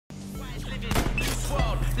Loose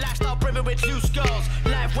world, lifestyle brimming with loose girls,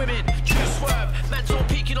 live women, true swerve, man's all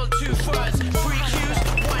peeking on 2 thirds, 3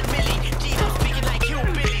 Qs, 1 milli, D-Dub speaking like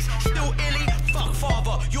hillbillies, still illy, fuck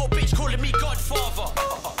father, your bitch calling me godfather.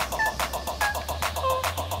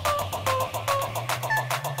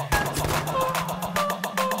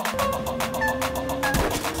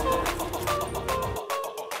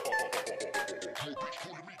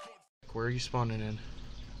 Where are you spawning in?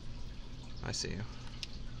 I see you.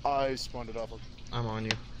 I spawned it off. I'm on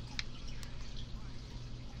you.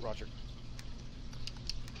 Roger.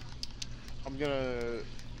 I'm gonna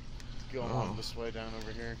go on this way down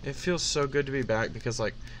over here. It feels so good to be back because,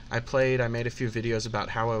 like, I made a few videos about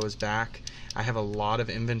how I was back. I have a lot of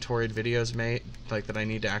inventoried videos made, like, that I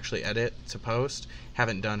need to actually edit to post.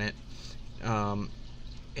 Haven't done it. And,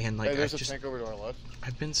 like, hey, there's a tank over to our left.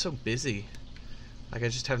 I've been so busy. Like, I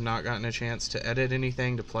just have not gotten a chance to edit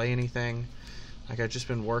anything, to play anything. Like, I've just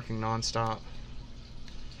been working nonstop.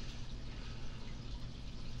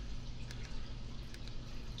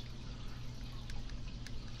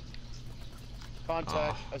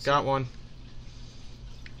 Contact. Got one.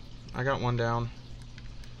 I got one down.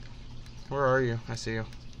 Where are you? I see you.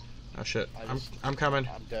 Oh shit. I'm coming.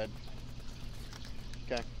 I'm dead.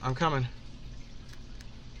 Okay. I'm coming.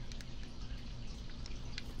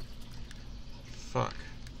 Fuck.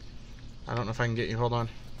 I don't know if I can get you. Hold on.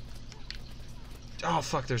 Oh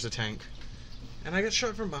fuck, there's a tank. And I got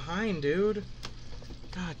shot from behind, dude.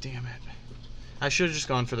 God damn it. I should have just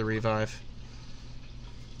gone for the revive.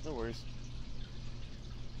 No worries.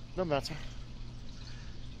 No matter.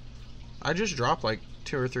 I just dropped like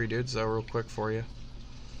 2 or 3 dudes though real quick for you.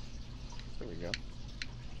 There we go.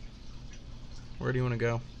 Where do you want to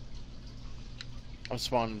go? I'm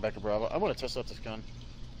spawning back at Bravo. I want to test out this gun.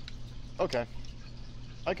 Okay.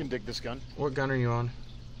 I can dig this gun. What gun are you on?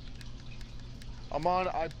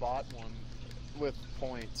 I bought one with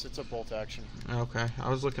points. It's a bolt action. Okay. I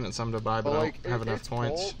was looking at some to buy, but like, I don't have enough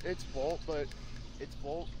points. It's bolt, but it's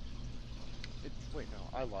bolt. Wait,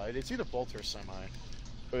 no, I lied. It's either bolt or semi.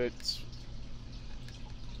 But it's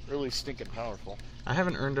really stinking powerful. I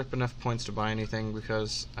haven't earned up enough points to buy anything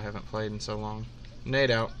because I haven't played in so long.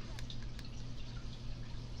 Nade out.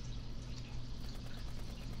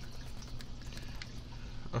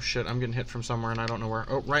 Oh shit, I'm getting hit from somewhere and I don't know where.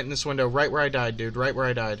 Oh, right in this window. Right where I died, dude. Right where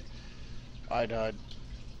I died. I died.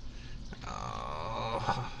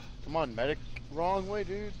 Oh. Come on, medic. Wrong way,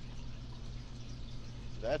 dude.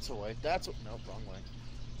 That's a way. Nope, wrong way.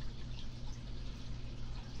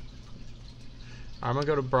 I'm gonna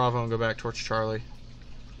go to Bravo and go back towards Charlie.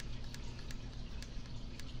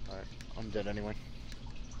 Alright, I'm dead anyway.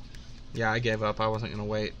 Yeah, I gave up. I wasn't gonna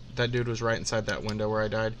wait. That dude was right inside that window where I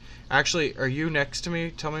died. Actually, are you next to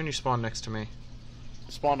me? Tell me when you spawn next to me.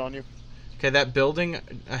 Spawned on you. Okay, that building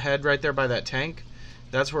ahead right there by that tank,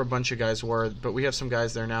 that's where a bunch of guys were, but we have some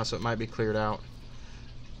guys there now, so it might be cleared out.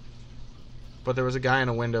 But there was a guy in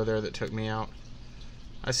a window there that took me out.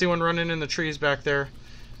 I see one running in the trees back there.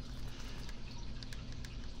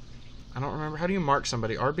 I don't remember. How do you mark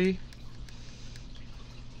somebody? RB?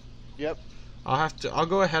 Yep. I'll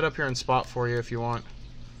go ahead up here and spot for you if you want.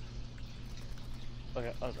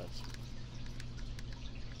 Okay, oh, that's...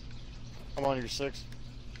 I'm on your 6.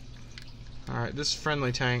 Alright, this is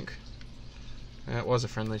friendly tank. Yeah, it was a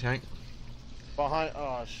friendly tank. Behind...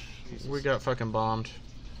 Oh, Jesus. We got fucking bombed.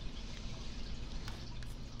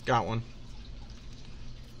 Got one.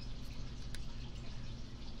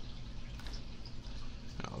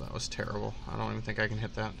 Oh, that was terrible. I don't even think I can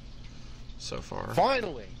hit that so far.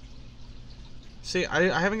 Finally! See,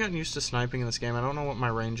 I haven't gotten used to sniping in this game. I don't know what my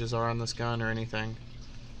ranges are on this gun or anything.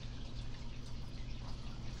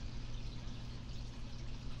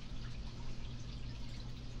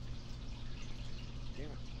 Damn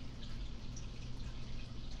it.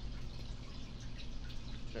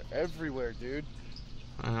 They're everywhere, dude.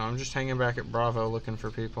 I know, I'm just hanging back at Bravo looking for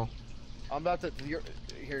people. I'm about to... Here,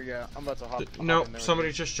 yeah. I'm about to hop... No, in there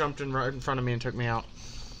somebody just jumped in right in front of me and took me out.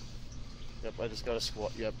 Yep, I just got a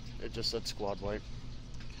squad... Yep, it just said squad wipe.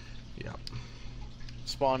 Yep.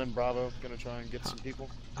 Spawn in Bravo. Gonna try and get some people.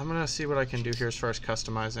 I'm gonna see what I can do here as far as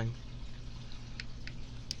customizing.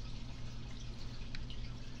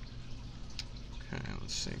 Okay,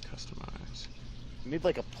 let's see, customize. You need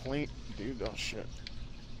like a plate, dude. Oh shit.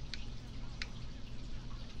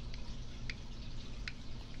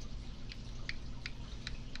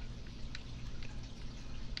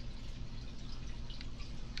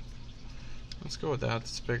 Let's go with that.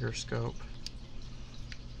 It's a bigger scope.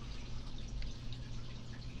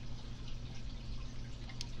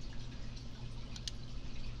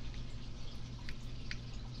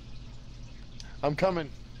 I'm coming.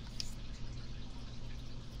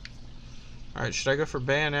 Alright, should I go for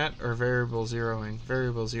bayonet or variable zeroing?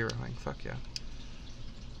 Variable zeroing, fuck yeah.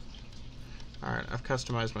 Alright, I've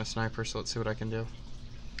customized my sniper, so let's see what I can do.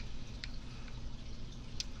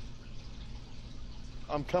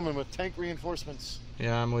 I'm coming with tank reinforcements.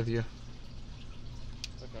 Yeah, I'm with you.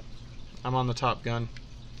 Okay. I'm on the top gun.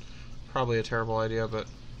 Probably a terrible idea, but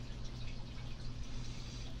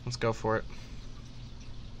let's go for it.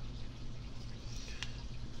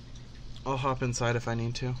 I'll hop inside if I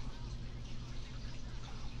need to.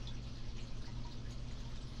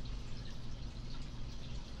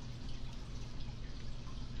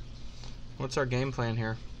 What's our game plan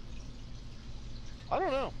here? I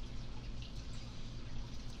don't know.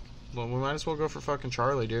 Well, we might as well go for fucking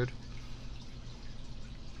Charlie, dude.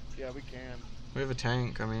 Yeah, we can. We have a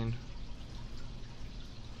tank, I mean.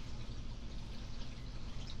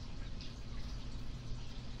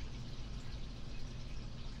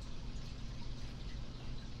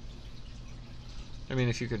 I mean,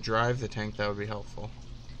 if you could drive the tank, that would be helpful.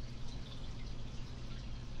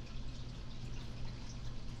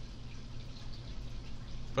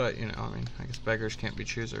 But, you know, I mean, I guess beggars can't be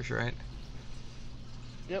choosers, right?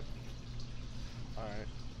 Yep. Alright.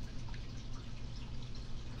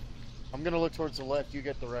 I'm gonna look towards the left, you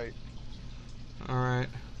get the right. Alright.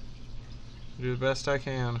 Do the best I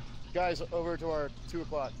can. Guys, over to our 2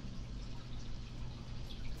 o'clock.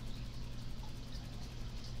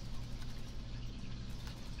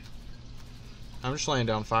 I'm just laying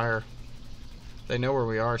down fire. They know where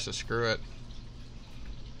we are, so screw it.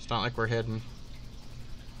 It's not like we're hidden.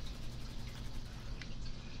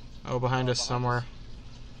 Oh, behind us somewhere.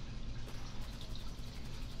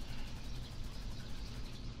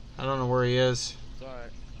 I don't know where he is. It's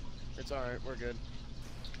alright. It's alright, we're good.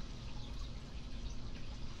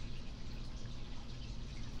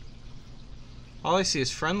 All I see is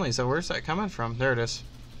friendlies, so where's that coming from? There it is.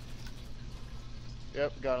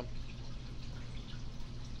 Yep, got him.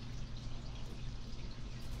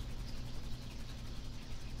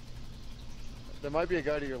 There might be a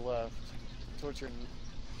guy to your left. Towards your...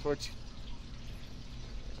 Towards...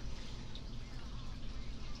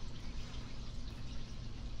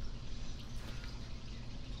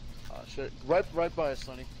 Ah, shit. Right by us,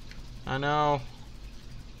 Sonny. I know.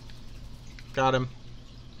 Got him.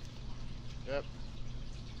 Yep.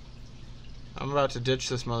 I'm about to ditch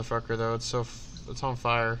this motherfucker though. It's on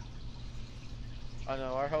fire. I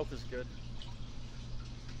know, our health is good.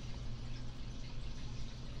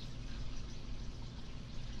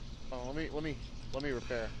 Oh, let me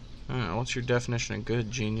repair. I don't know, what's your definition of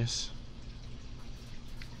good, genius?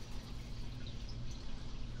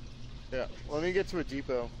 Yeah, let me get to a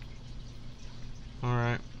depot.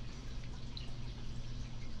 Alright.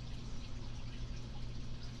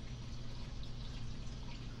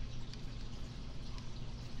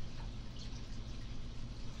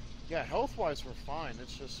 Yeah, health-wise we're fine.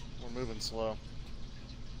 It's just we're moving slow.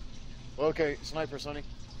 Okay, sniper, Sonny.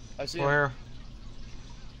 I see him.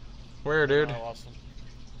 Where, dude? I lost him.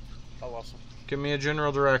 I lost him. Give me a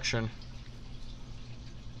general direction.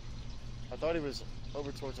 I thought he was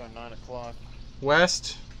over towards our 9 o'clock.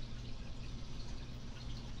 West?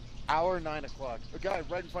 Our 9 o'clock. A guy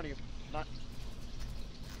right in front of you. Not.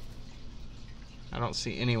 I don't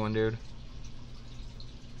see anyone, dude.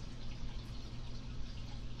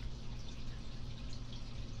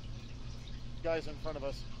 Guys in front of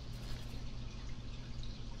us.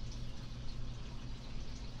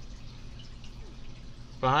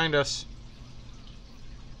 Behind us.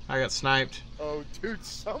 I got sniped. Oh, dude,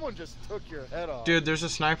 someone just took your head off. Dude, there's a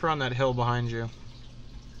sniper on that hill behind you.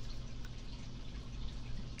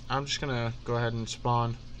 I'm just gonna go ahead and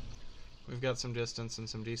spawn. We've got some distance and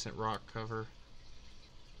some decent rock cover.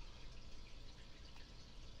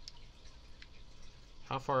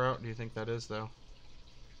 How far out do you think that is, though?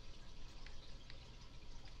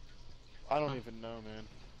 I don't even know, man.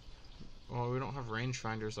 Well, we don't have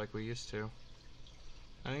rangefinders like we used to.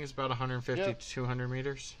 I think it's about 150 Yep. to 200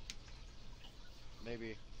 meters.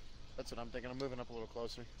 Maybe. That's what I'm thinking. I'm moving up a little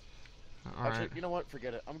closer. Alright. Actually, you know what?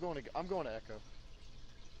 Forget it. I'm going to Echo.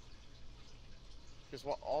 Because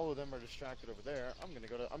while all of them are distracted over there,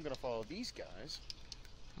 I'm gonna follow these guys.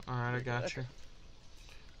 Alright, I got Echo.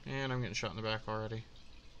 you. And I'm getting shot in the back already.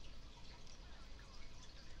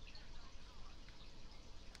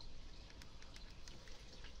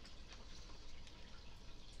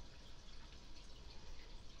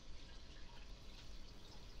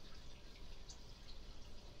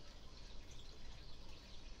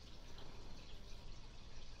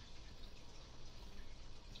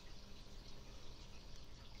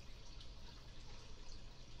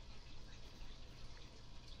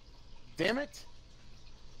 Damn it!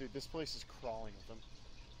 Dude, this place is crawling with them.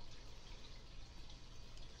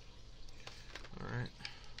 Alright.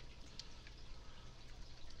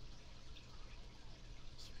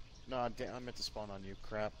 Nah, damn, I meant to spawn on you.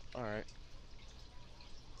 Crap. Alright.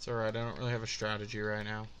 It's alright, I don't really have a strategy right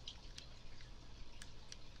now.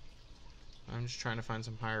 I'm just trying to find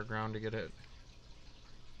some higher ground to get it.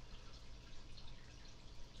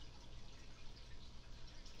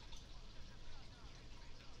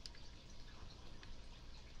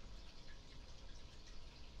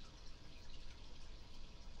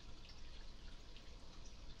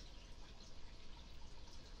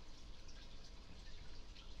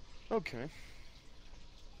 Okay.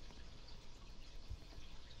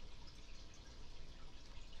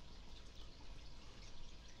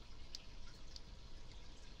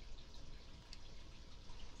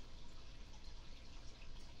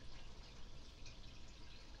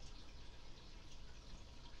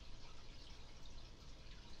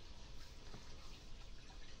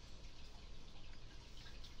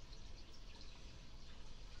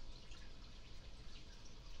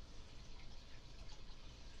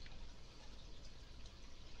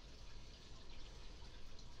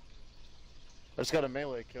 I just got a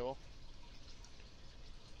melee kill.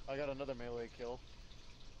 I got another melee kill.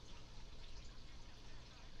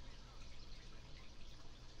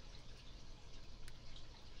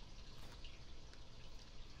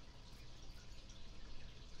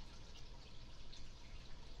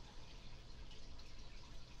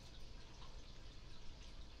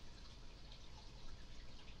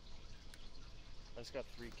 I just got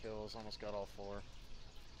 3 kills, almost got all 4.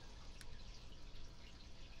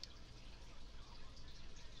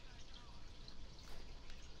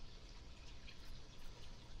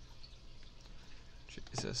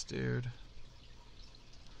 Jesus, dude.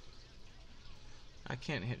 I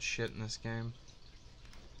can't hit shit in this game.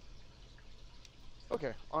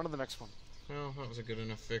 Okay, on to the next one. Well, that was a good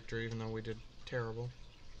enough victory, even though we did terrible.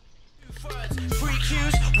 3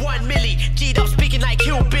 Qs, 1 milli, G'd up speaking like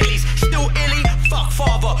hillbillies.